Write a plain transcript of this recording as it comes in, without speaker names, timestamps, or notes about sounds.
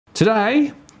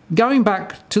Today, going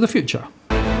back to the future.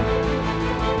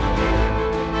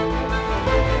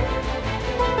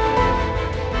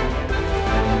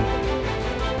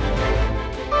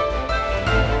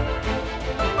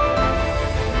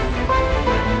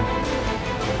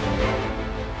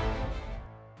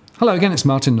 Hello again, it's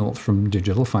Martin North from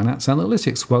Digital Finance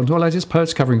Analytics. Welcome to our latest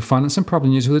post covering finance and property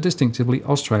news with a distinctively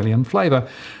Australian flavour.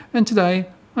 And today,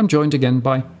 I'm joined again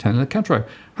by Tony Locantro.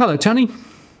 Hello, Tony.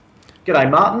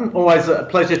 G'day, Martin. Always a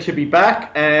pleasure to be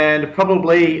back, and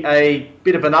probably a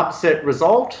bit of an upset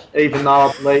result, even though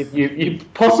I believe you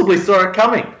possibly saw it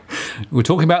coming. We're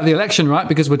talking about the election, right?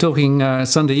 Because we're talking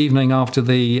Sunday evening after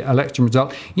the election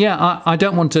result. Yeah, I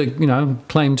don't want to,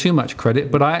 claim too much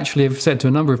credit, but I actually have said to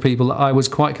a number of people that I was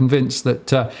quite convinced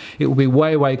that it would be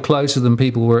way, way closer than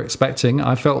people were expecting.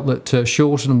 I felt that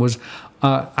Shorten was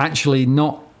actually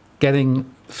not getting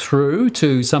through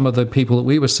to some of the people that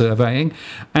we were surveying,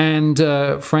 and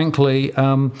frankly,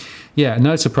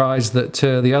 no surprise that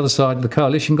the other side of the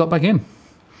coalition got back in.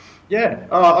 Yeah,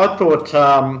 I thought,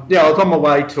 I was on my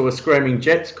way to a Screaming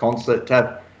Jets concert to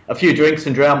have a few drinks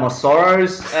and drown my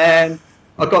sorrows, and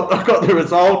I got the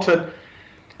result, and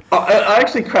I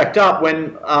actually cracked up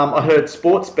when I heard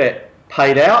Sportsbet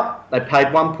paid out. They paid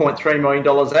 $1.3 million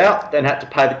out, then had to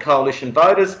pay the coalition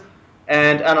voters,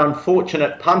 and an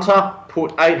unfortunate punter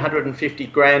put 850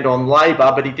 grand on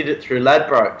Labor, but he did it through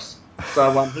Ladbrokes. So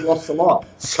he lost a lot.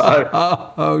 So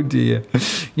oh dear.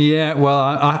 Yeah, well,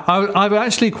 I'm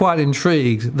actually quite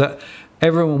intrigued that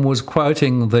everyone was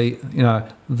quoting the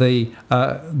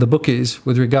bookies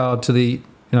with regard to the,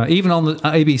 even on the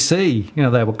ABC,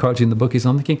 they were quoting the bookies.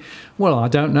 I'm thinking, well, I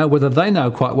don't know whether they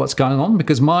know quite what's going on,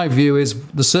 because my view is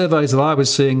the surveys that I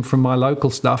was seeing from my local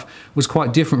stuff was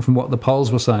quite different from what the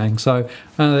polls were saying. So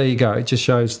there you go. It just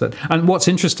shows that. And what's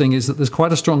interesting is that there's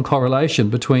quite a strong correlation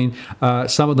between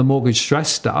some of the mortgage stress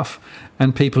stuff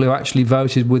and people who actually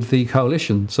voted with the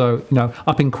coalition. So,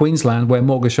 up in Queensland, where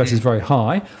mortgage stress is very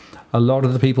high, a lot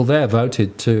of the people there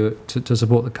voted to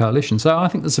support the coalition. So I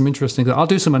think there's some interesting. I'll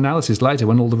do some analysis later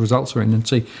when all the results are in and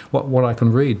see what I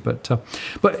can read. But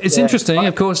it's interesting,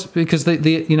 of course, because the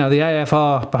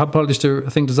AFR published a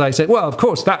thing today, said, well, of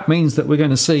course that means that we're going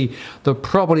to see the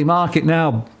property market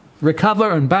now recover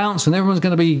and bounce, and everyone's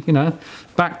going to be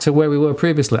back to where we were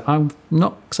previously. I'm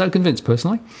not so convinced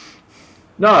personally.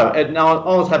 No, and I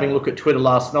was having a look at Twitter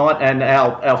last night, and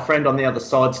our friend on the other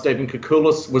side, Stephen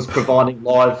Koukoulas, was providing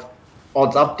live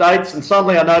odds updates, and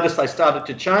suddenly I noticed they started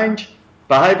to change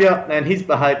behaviour, and his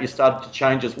behaviour started to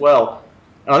change as well.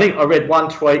 And I think I read one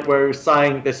tweet where he was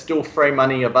saying there's still free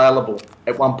money available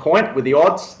at one point with the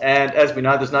odds, and as we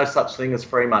know, there's no such thing as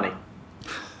free money.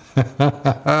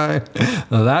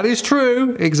 That is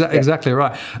true. Exactly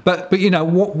right. But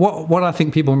what I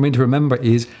think people need to remember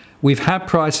is we've had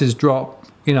prices drop,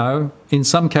 in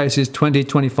some cases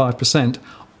 20-25%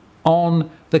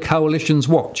 on the coalition's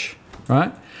watch,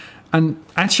 right? And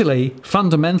actually,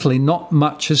 fundamentally, not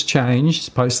much has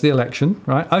changed post the election,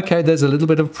 right? Okay, there's a little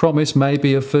bit of promise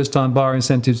maybe of first-time buyer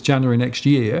incentives January next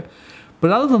year.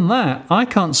 But other than that, I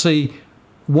can't see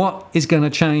what is going to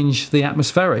change the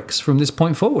atmospherics from this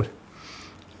point forward.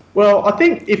 Well, I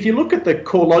think if you look at the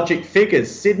CoreLogic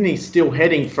figures, Sydney's still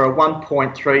heading for a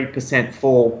 1.3%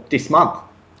 fall this month.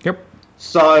 Yep.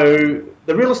 So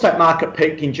the real estate market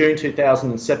peaked in June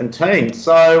 2017.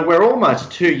 So we're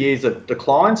almost 2 years of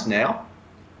declines now.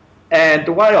 And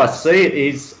the way I see it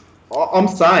is, I'm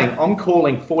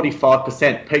calling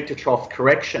 45% peak to trough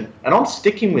correction. And I'm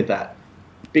sticking with that,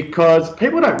 because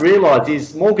people don't realise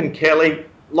is Morgan Kelly,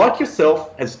 like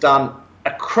yourself, has done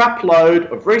a crap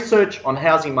load of research on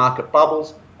housing market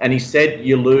bubbles, and he said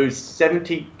you lose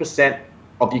 70%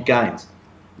 of your gains.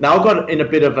 Now, I got in a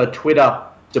bit of a Twitter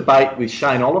debate with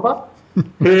Shane Oliver,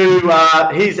 who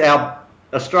he's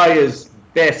Australia's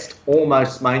best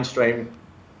almost mainstream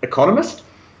economist,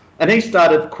 and he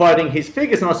started quoting his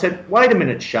figures, and I said, wait a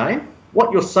minute, Shane,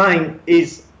 what you're saying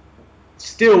is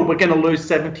still we're going to lose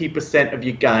 70% of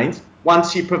your gains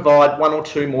once you provide one or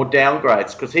two more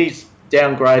downgrades, because he's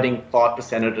downgrading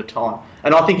 5% at a time,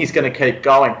 and I think he's going to keep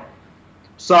going.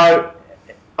 So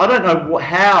I don't know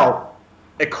how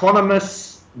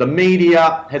economists, the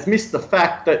media, has missed the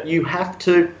fact that you have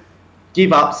to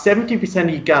give up 70% of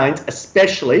your gains,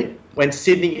 especially when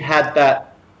Sydney had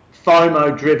that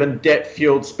FOMO-driven,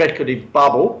 debt-fueled speculative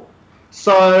bubble.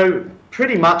 So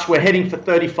pretty much we're heading for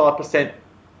 35%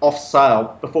 off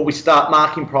sale before we start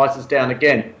marking prices down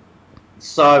again.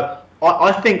 So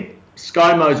I think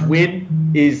ScoMo's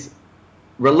win is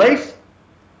relief,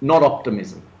 not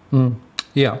optimism.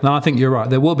 Yeah, no, I think you're right.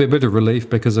 There will be a bit of relief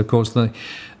because, of course, the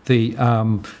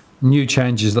new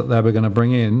changes that they were going to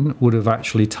bring in would have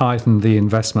actually tightened the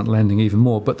investment lending even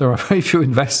more. But there are very few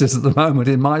investors at the moment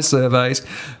in my surveys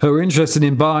who are interested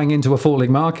in buying into a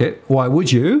falling market. Why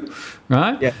would you?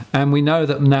 Right? Yeah. And we know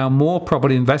that now more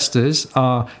property investors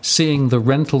are seeing the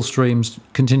rental streams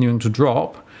continuing to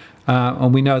drop.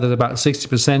 And we know that about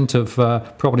 60%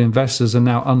 of property investors are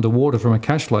now underwater from a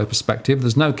cash flow perspective.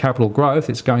 There's no capital growth.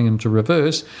 It's going into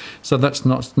reverse. So that's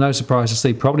no surprise to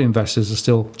see property investors are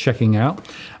still checking out.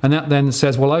 And that then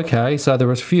says, well, okay, so there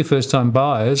are a few first-time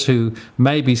buyers who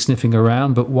may be sniffing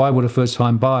around, but why would a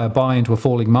first-time buyer buy into a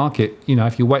falling market? You know,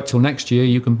 if you wait till next year,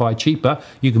 you can buy cheaper,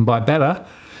 you can buy better.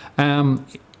 And,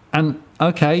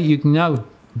 okay, you can now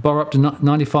borrow up to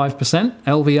 95%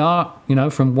 LVR, you know,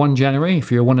 from 1 January, if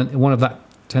you're one of that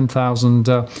 10,000,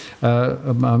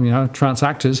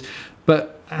 transactors.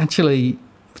 But actually,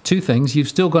 two things, you've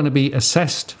still going to be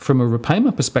assessed from a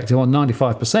repayment perspective on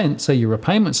 95%, so your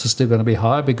repayments are still going to be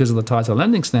higher because of the tighter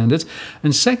lending standards.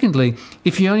 And secondly,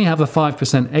 if you only have a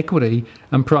 5% equity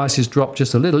and prices drop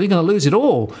just a little, you're going to lose it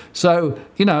all. So,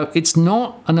 you know, it's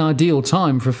not an ideal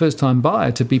time for a first-time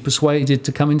buyer to be persuaded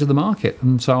to come into the market.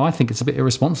 And so I think it's a bit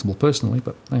irresponsible, personally,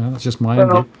 but you know, that's just my own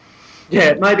view.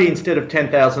 Yeah, maybe instead of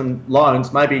 10,000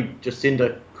 loans, maybe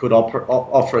Jacinda could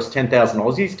offer us 10,000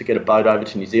 Aussies to get a boat over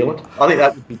to New Zealand. I think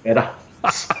that would be better.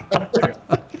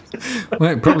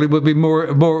 Well, it probably would be more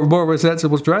of a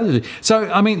sensible strategy.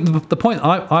 So, I mean, the point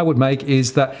I would make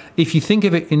is that if you think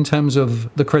of it in terms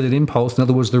of the credit impulse, in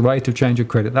other words, the rate of change of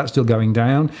credit, that's still going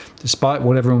down, despite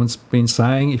what everyone's been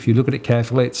saying. If you look at it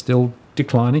carefully, it's still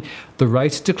declining. The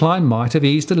rate of decline might have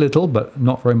eased a little, but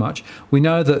not very much. We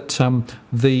know that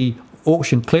the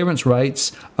auction clearance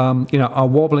rates, are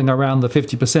wobbling around the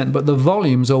 50%, but the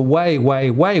volumes are way, way,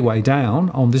 way, way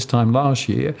down on this time last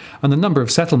year, and the number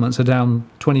of settlements are down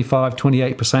 25,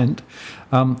 28%.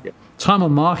 Time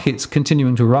on market's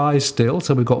continuing to rise still,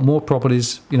 so we've got more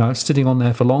properties, sitting on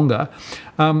there for longer.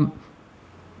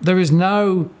 There is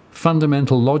no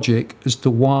fundamental logic as to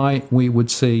why we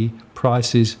would see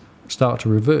prices start to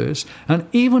reverse, and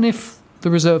even if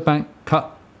the Reserve Bank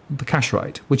cut the cash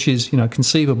rate, which is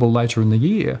conceivable later in the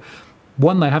year,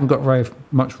 one, they haven't got very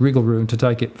much wriggle room to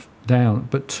take it down,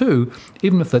 but two,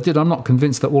 even if they did, I'm not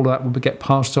convinced that all of that would get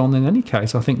passed on in any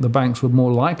case. I think the banks would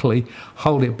more likely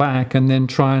hold it back and then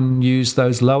try and use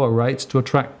those lower rates to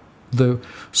attract the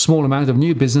small amount of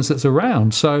new business that's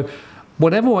around. So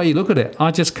whatever way you look at it,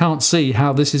 I just can't see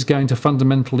how this is going to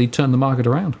fundamentally turn the market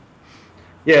around.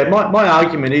 Yeah, my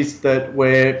argument is that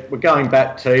we're going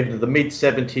back to either the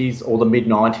mid-70s or the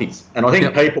mid-90s. And I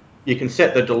think people, you can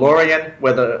set the DeLorean,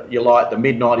 whether you like the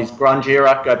mid-90s grunge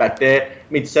era, go back there,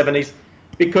 mid-70s.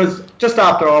 Because just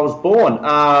after I was born,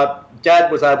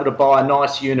 Dad was able to buy a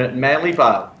nice unit in Manly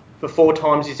Vale for 4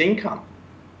 times his income.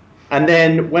 And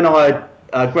then when I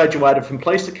graduated from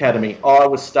Police Academy, I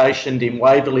was stationed in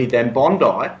Waverley, then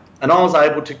Bondi, and I was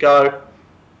able to go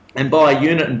and buy a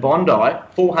unit in Bondi,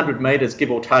 400 metres, give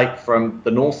or take, from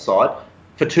the north side,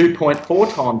 for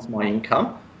 2.4 times my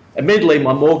income. Admittedly,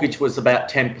 my mortgage was about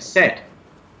 10%.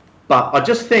 But I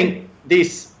just think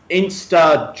this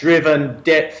Insta-driven,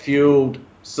 debt-fueled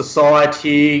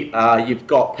society, you've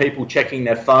got people checking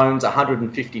their phones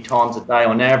 150 times a day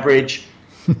on average.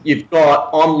 You've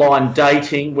got online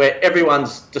dating where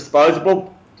everyone's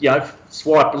disposable,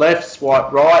 swipe left,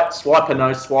 swipe right, swipe or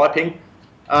no swiping.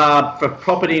 For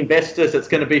property investors, it's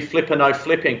going to be flip or no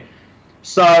flipping.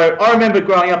 So I remember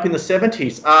growing up in the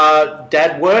 70s.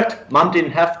 Dad worked, Mum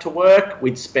didn't have to work.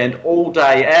 We'd spend all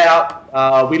day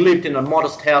out. We lived in a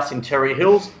modest house in Terry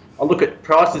Hills. I look at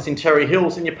prices in Terry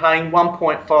Hills and you're paying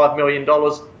 $1.5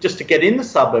 million just to get in the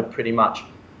suburb pretty much.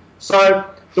 So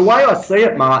the way I see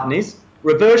it, Martin, is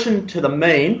reversion to the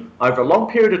mean over a long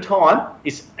period of time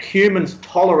is humans'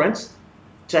 tolerance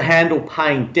to handle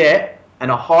paying debt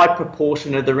and a high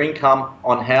proportion of their income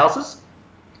on houses.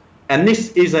 And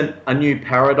this isn't a new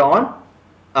paradigm.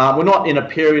 We're not in a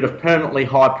period of permanently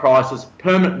high prices,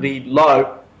 permanently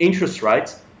low interest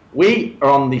rates. We are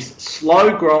on this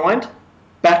slow grind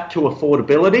back to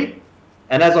affordability.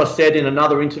 And as I said in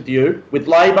another interview, with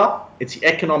Labor, it's the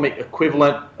economic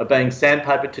equivalent of being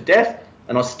sandpapered to death.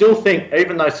 And I still think,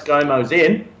 even though ScoMo's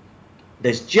in,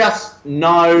 there's just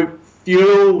no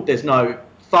fuel, there's no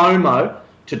FOMO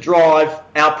to drive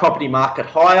our property market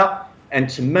higher. And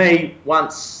to me,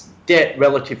 once debt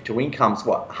relative to income's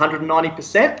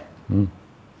 190%?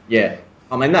 Yeah,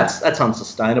 I mean, that's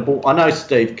unsustainable. I know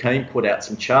Steve Keen put out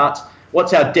some charts.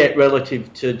 What's our debt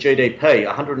relative to GDP?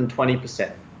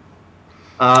 120%.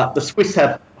 The Swiss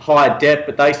have higher debt,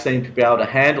 but they seem to be able to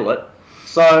handle it.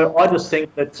 So I just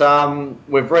think that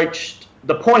we've reached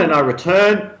the point of no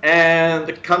return, and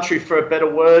the country, for a better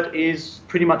word, is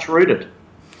pretty much rooted.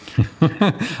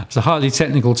 It's a highly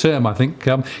technical term, I think.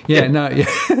 The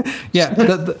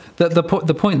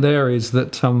point there is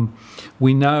that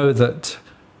we know that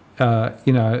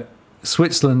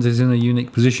Switzerland is in a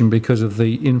unique position because of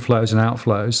the inflows and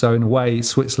outflows. So in a way,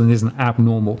 Switzerland isn't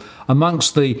abnormal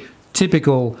amongst the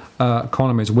typical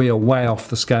economies. We are way off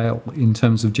the scale in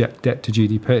terms of debt to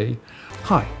GDP.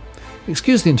 Hi,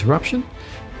 excuse the interruption.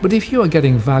 But if you are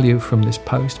getting value from this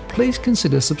post, please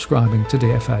consider subscribing to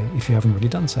DFA if you haven't already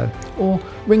done so, or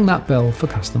ring that bell for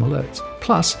custom alerts.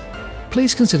 Plus,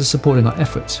 please consider supporting our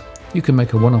efforts. You can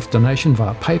make a one-off donation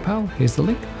via PayPal, here's the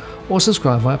link, or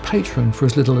subscribe via Patreon for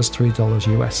as little as $3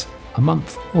 US a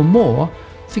month or more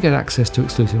to get access to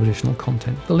exclusive additional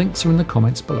content. The links are in the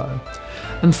comments below.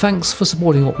 And thanks for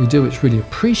supporting what we do, it's really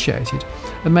appreciated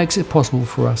and makes it possible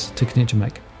for us to continue to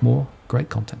make more great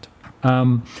content.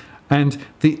 And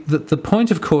the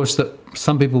point, of course, that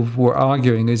some people were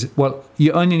arguing is, well,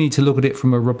 you only need to look at it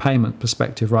from a repayment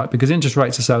perspective, right? Because interest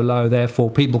rates are so low,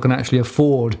 therefore people can actually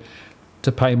afford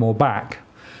to pay more back.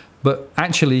 But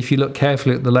actually, if you look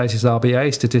carefully at the latest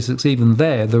RBA statistics, even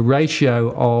there, the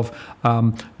ratio of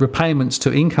repayments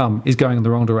to income is going in the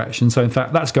wrong direction. So in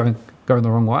fact, that's going the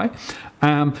wrong way.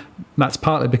 That's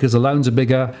partly because the loans are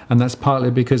bigger, and that's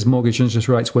partly because mortgage interest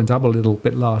rates went up a little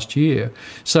bit last year.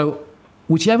 So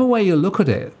whichever way you look at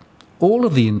it, all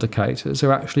of the indicators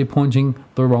are actually pointing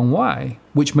the wrong way,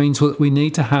 which means that we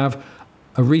need to have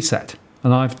a reset.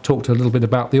 And I've talked a little bit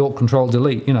about the Alt Control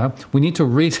Delete. We need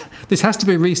to this has to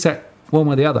be reset one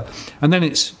way or the other. And then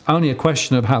it's only a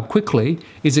question of how quickly.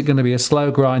 Is it going to be a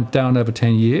slow grind down over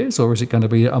 10 years, or is it going to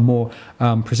be a more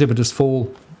precipitous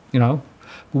fall?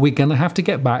 We're going to have to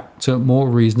get back to more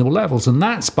reasonable levels. And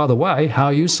that's, by the way, how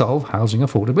you solve housing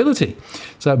affordability.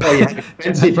 So,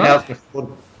 expensive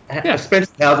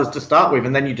expensive houses to start with,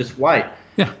 and then you just wait.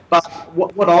 Yeah. But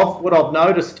what I've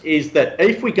noticed is that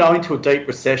if we go into a deep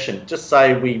recession, just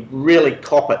say we really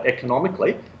cop it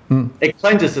economically, it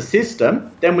cleanses the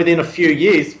system. Then within a few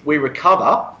years we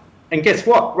recover, and guess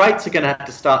what? Rates are going to have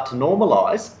to start to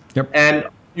normalise. Yep. And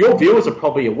your viewers are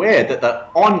probably aware that the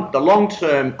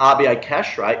long-term RBA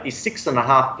cash rate is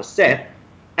 6.5%.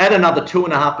 Add another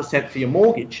 2.5% for your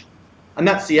mortgage, and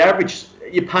that's the average.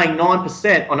 You're paying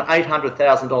 9% on an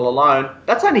 $800,000 loan.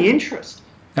 That's only interest.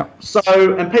 Yep.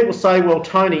 So, and people say, well,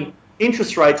 Tony,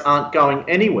 interest rates aren't going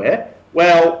anywhere.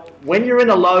 Well, when you're in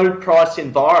a low-price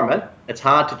environment, it's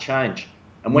hard to change,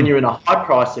 and when you're in a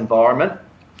high-price environment,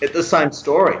 it's the same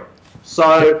story.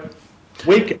 So,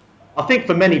 I think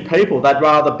for many people, they'd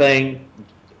rather being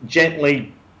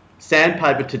gently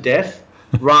sandpapered to death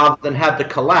rather than have the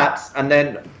collapse and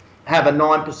then have a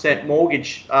 9%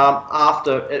 mortgage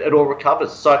after it all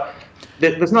recovers. So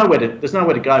there's nowhere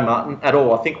to go, Martin, at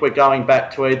all. I think we're going back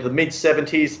to either the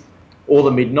mid-70s or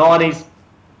the mid-90s,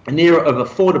 an era of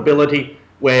affordability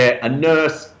where a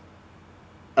nurse,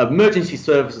 emergency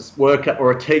services worker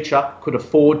or a teacher could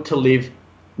afford to live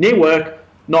near work,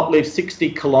 not live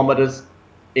 60 kilometres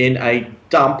in a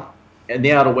dump in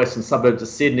the outer western suburbs of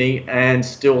Sydney and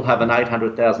still have an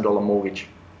 $800,000 mortgage.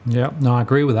 Yeah, no, I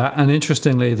agree with that. And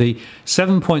interestingly, the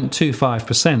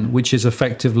 7.25%, which is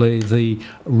effectively the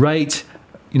rate,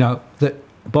 that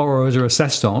borrowers are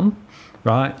assessed on,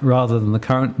 right, rather than the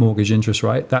current mortgage interest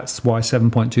rate, that's why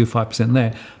 7.25%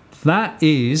 there. That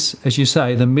is, as you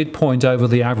say, the midpoint over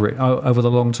the average, over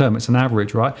the long term. It's an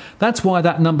average, right? That's why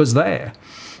that number's there.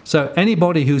 So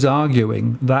anybody who's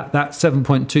arguing that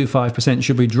 7.25%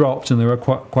 should be dropped, and there are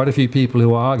quite a few people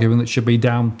who are arguing that it should be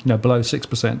down, below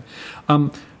 6%,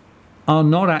 are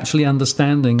not actually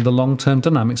understanding the long-term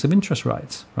dynamics of interest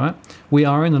rates, right? We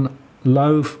are in a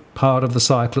low part of the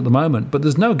cycle at the moment, but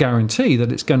there's no guarantee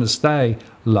that it's going to stay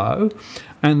low,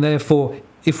 and therefore,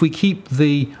 if we keep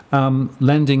the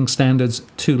lending standards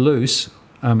too loose,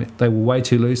 they were way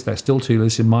too loose. They're still too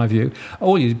loose in my view.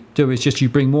 All you do is you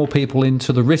bring more people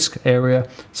into the risk area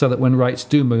so that when rates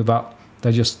do move up,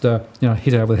 they just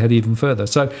hit over the head even further.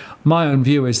 So my own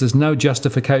view is there's no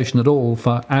justification at all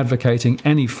for advocating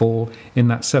any fall in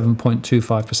that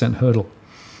 7.25% hurdle.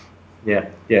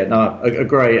 Yeah, no, I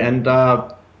agree. And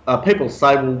people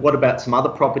say, well, what about some other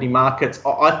property markets?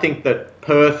 I think that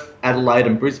Perth, Adelaide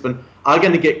and Brisbane are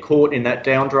going to get caught in that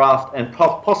downdraft, and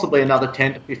possibly another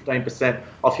 10 to 15%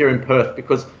 off here in Perth,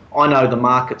 because I know the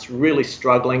market's really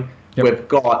struggling. Yep. We've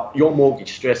got your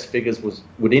mortgage stress figures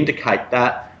would indicate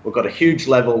that. We've got a huge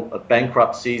level of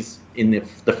bankruptcies in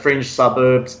the fringe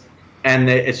suburbs, and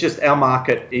it's just our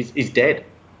market is dead.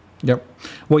 Yep.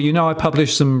 Well, I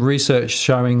published some research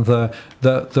showing the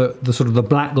sort of the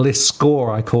blacklist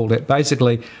score, I called it.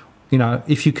 Basically,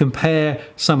 if you compare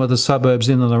some of the suburbs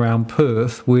in and around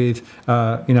Perth with,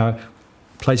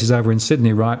 places over in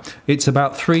Sydney, right, it's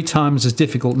about 3 times as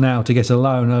difficult now to get a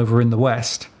loan over in the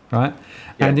west, right?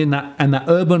 Yeah. And in that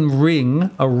urban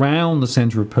ring around the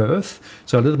centre of Perth,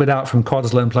 so a little bit out from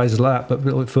Cottesloe and places like that, but a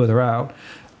little bit further out,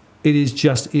 it is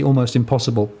just almost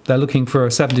impossible. They're looking for a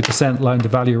 70%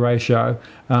 loan-to-value ratio,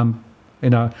 a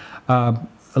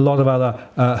lot of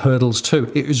other hurdles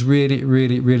too. It was really,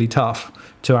 really, really tough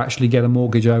to actually get a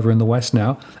mortgage over in the West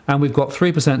now. And we've got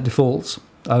 3% defaults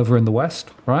over in the West,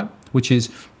 right? Which is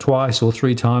twice or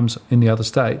 3 times in the other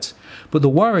states. But the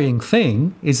worrying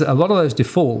thing is that a lot of those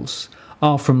defaults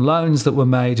are from loans that were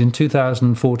made in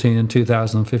 2014 and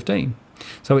 2015.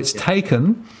 So it's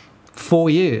taken 4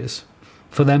 years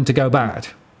for them to go bad,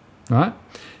 right?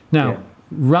 Now,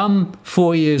 run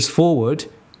 4 years forward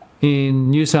in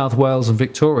New South Wales and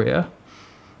Victoria,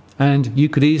 and you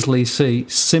could easily see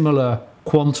similar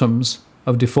quantums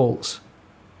of defaults,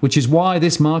 which is why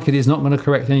this market is not going to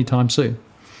correct anytime soon.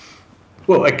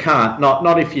 Well, it can't.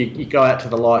 Not if you go out to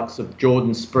the likes of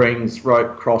Jordan Springs,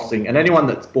 Rope Crossing, and anyone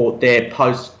that's bought there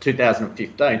post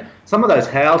 2015. Some of those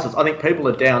houses, I think people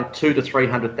are down $200,000 to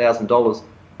 $300,000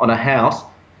 on a house,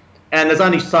 and there's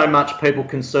only so much people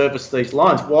can service these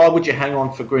loans. Why would you hang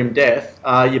on for grim death?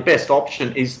 Your best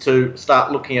option is to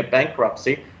start looking at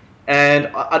bankruptcy. And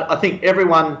I think a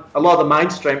lot of the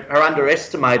mainstream are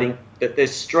underestimating that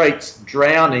there's streets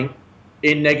drowning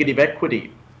in negative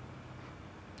equity.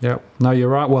 Yeah, no, you're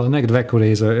right. Well, the negative equity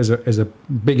is a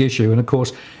big issue, and of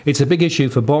course, it's a big issue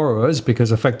for borrowers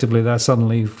because effectively they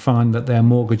suddenly find that their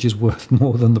mortgage is worth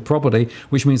more than the property,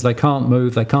 which means they can't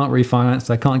move, they can't refinance,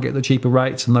 they can't get the cheaper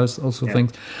rates, and those sorts of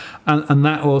things, and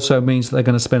that also means they're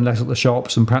going to spend less at the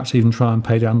shops and perhaps even try and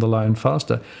pay down the loan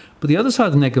faster. But the other side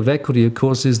of the negative equity, of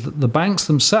course, is that the banks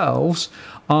themselves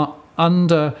are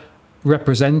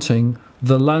underrepresenting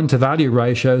the loan-to-value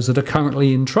ratios that are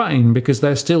currently in train because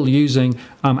they're still using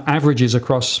averages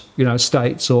across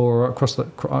states or across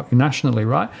nationally,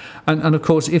 right? And of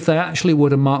course, if they actually were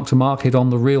to mark to market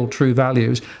on the real true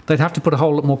values, they'd have to put a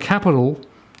whole lot more capital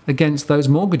against those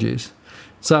mortgages.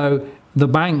 So the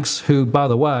banks, who, by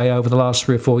the way, over the last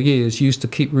 3 or 4 years, used to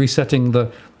keep resetting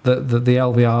the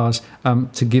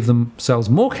LVRs to give themselves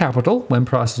more capital when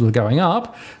prices were going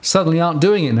up, suddenly aren't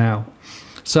doing it now.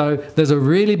 So there's a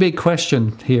really big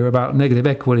question here about negative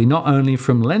equity, not only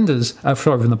from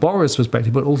from the borrower's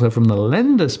perspective, but also from the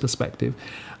lender's perspective.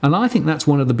 And I think that's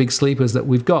one of the big sleepers that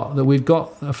we've got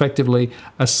effectively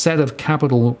a set of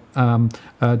capital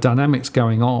dynamics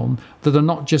going on that are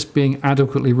not just being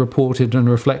adequately reported and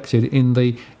reflected in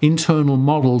the internal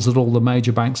models that all the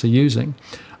major banks are using.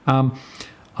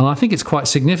 And I think it's quite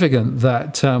significant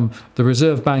that the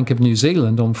Reserve Bank of New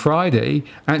Zealand on Friday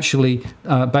actually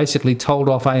basically told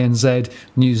off ANZ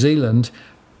New Zealand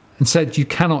and said you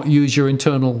cannot use your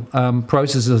internal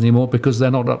processes anymore because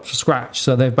they're not up to scratch.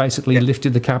 So they've basically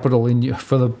lifted the capital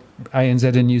for the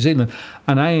ANZ in New Zealand.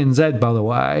 And ANZ, by the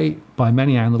way, by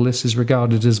many analysts is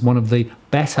regarded as one of the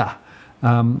better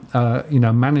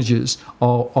managers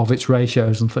of its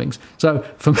ratios and things. So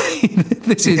for me,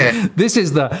 this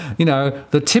is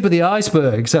the tip of the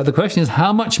iceberg. So the question is,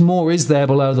 how much more is there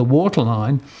below the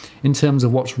waterline in terms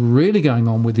of what's really going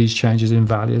on with these changes in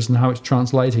values and how it's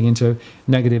translating into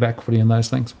negative equity and those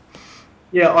things?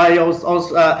 Yeah, I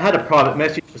had a private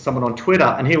message for someone on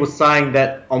Twitter, and he was saying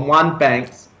that on one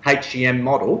bank's HGM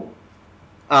model,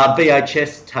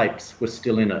 VHS tapes were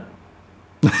still in it.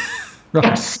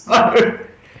 Right. So,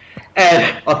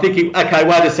 and I think, okay,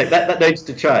 wait a sec, that needs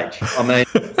to change. I mean,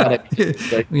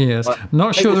 yes,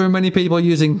 not sure there are many people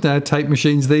using tape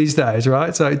machines these days,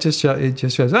 right? So it just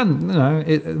shows,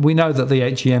 and we know that the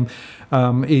HEM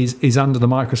is under the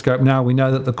microscope now. We know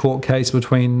that the court case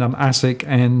between ASIC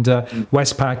and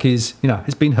Westpac is,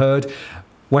 it's been heard.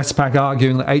 Westpac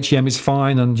arguing that HEM is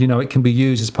fine and, it can be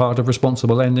used as part of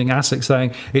responsible lending. ASIC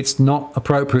saying it's not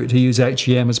appropriate to use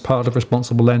HEM as part of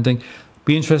responsible lending.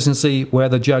 Be interesting to see where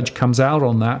the judge comes out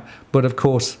on that. But, of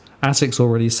course, ASIC's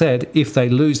already said if they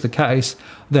lose the case,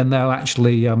 then they'll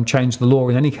actually change the law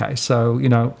in any case. So,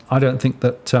 I don't think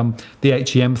that the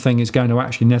HEM thing is going to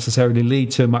actually necessarily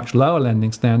lead to much lower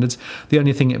lending standards. The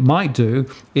only thing it might do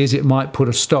is it might put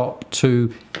a stop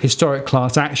to historic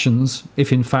class actions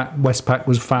if, in fact, Westpac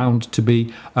was found to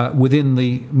be within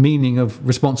the meaning of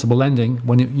responsible lending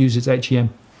when it uses HEM.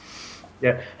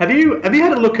 Yeah. Have you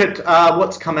had a look at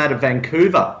what's come out of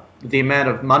Vancouver, the amount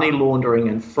of money laundering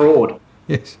and fraud?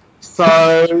 Yes.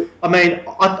 So, I mean,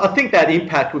 I think that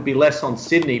impact would be less on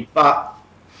Sydney, but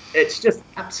it's just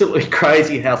absolutely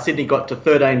crazy how Sydney got to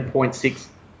 $13.6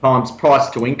 times price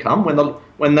to income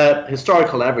when the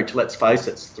historical average, let's face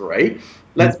it, is 3.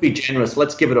 Let's be generous.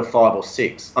 Let's give it a 5 or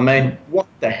 6. I mean, what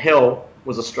the hell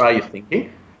was Australia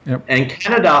thinking? Yep. And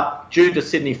Canada, due to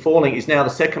Sydney falling, is now the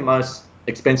second most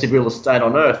expensive real estate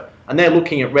on earth, and they're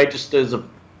looking at registers of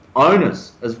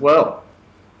owners as well.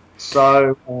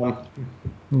 So,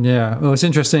 yeah, well, it's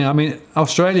interesting. I mean,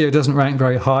 Australia doesn't rank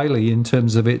very highly in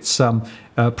terms of its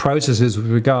processes with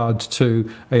regard to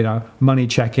money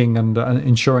checking and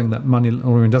ensuring that money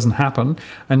laundering doesn't happen.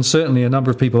 And certainly, a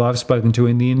number of people I've spoken to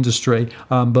in the industry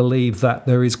believe that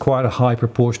there is quite a high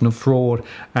proportion of fraud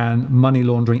and money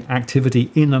laundering activity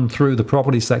in and through the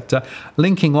property sector,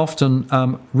 linking often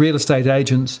real estate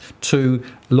agents to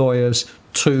lawyers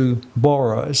to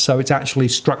borrowers. So it's actually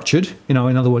structured, in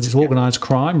other words, it's organised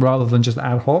crime rather than just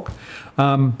ad hoc.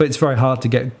 But it's very hard to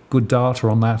get good data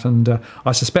on that. And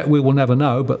I suspect we will never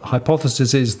know. But the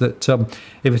hypothesis is that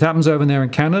if it happens over there in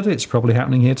Canada, it's probably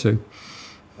happening here too.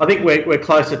 I think we're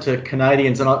closer to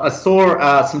Canadians. And I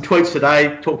saw some tweets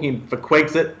today talking for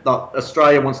Quexit that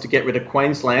Australia wants to get rid of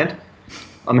Queensland.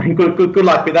 I mean, good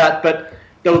luck with that. But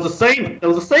there was a scene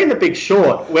in The Big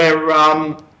Short where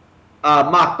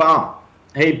Mark Baum,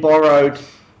 he borrowed,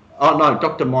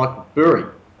 Dr. Mike Burry.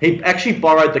 He actually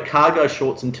borrowed the cargo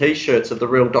shorts and T-shirts of the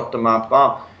real Dr. Mark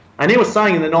Baum. And he was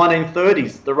saying in the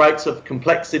 1930s, the rates of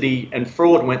complexity and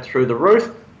fraud went through the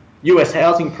roof. US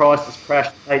housing prices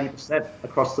crashed 80%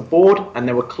 across the board, and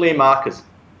there were clear markers.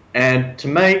 And to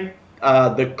me,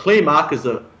 the clear markers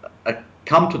are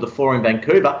come to the fore in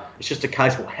Vancouver. It's just a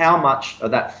case of how much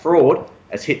of that fraud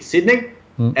has hit Sydney.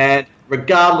 And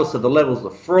regardless of the levels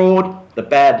of fraud, the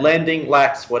bad lending,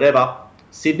 lax, whatever,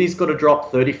 Sydney's got to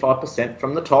drop 35%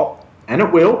 from the top, and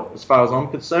it will, as far as I'm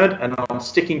concerned, and I'm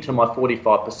sticking to my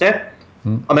 45%. I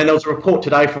mean, there was a report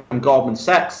today from Goldman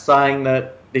Sachs saying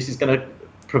that this is going to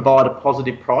provide a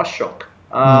positive price shock.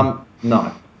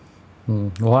 No.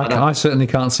 Well, I certainly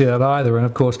can't see that either. And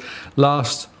of course,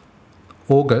 last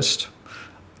August,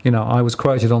 I was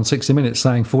quoted on 60 Minutes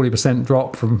saying 40%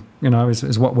 drop from,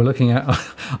 is what we're looking at.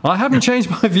 I haven't changed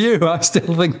my view. I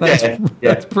still think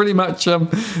that's pretty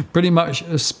much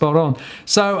spot on.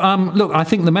 So, look, I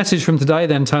think the message from today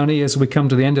then, Tony, as we come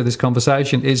to the end of this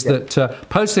conversation, is that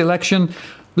post the election,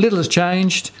 little has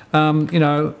changed.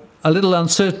 A little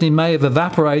uncertainty may have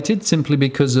evaporated simply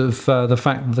because of the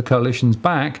fact that the coalition's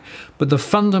back, but the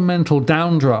fundamental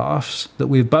downdrafts that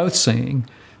we're both seeing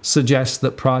suggests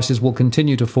that prices will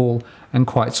continue to fall, and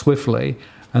quite swiftly,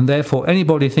 and therefore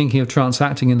anybody thinking of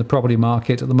transacting in the property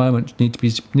market at the moment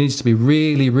needs to be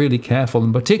really, really careful,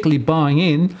 and particularly buying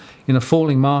in a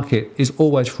falling market is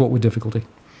always fraught with difficulty.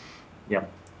 Yeah.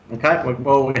 Okay.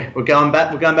 Well, we're going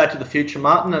back. We're going back to the future,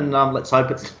 Martin, and let's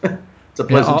hope it's a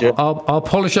pleasant journey. I'll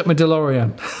polish up my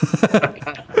DeLorean.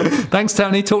 Thanks,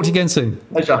 Tony. Talk to you again soon.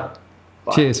 Pleasure.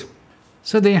 Bye. Cheers.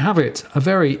 So there you have it, a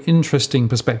very interesting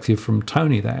perspective from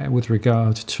Tony there with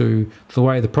regard to the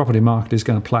way the property market is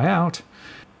going to play out.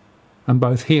 And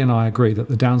both he and I agree that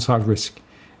the downside risk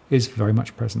is very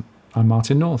much present. I'm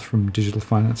Martin North from Digital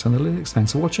Finance Analytics.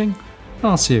 Thanks for watching, and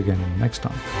I'll see you again next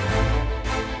time.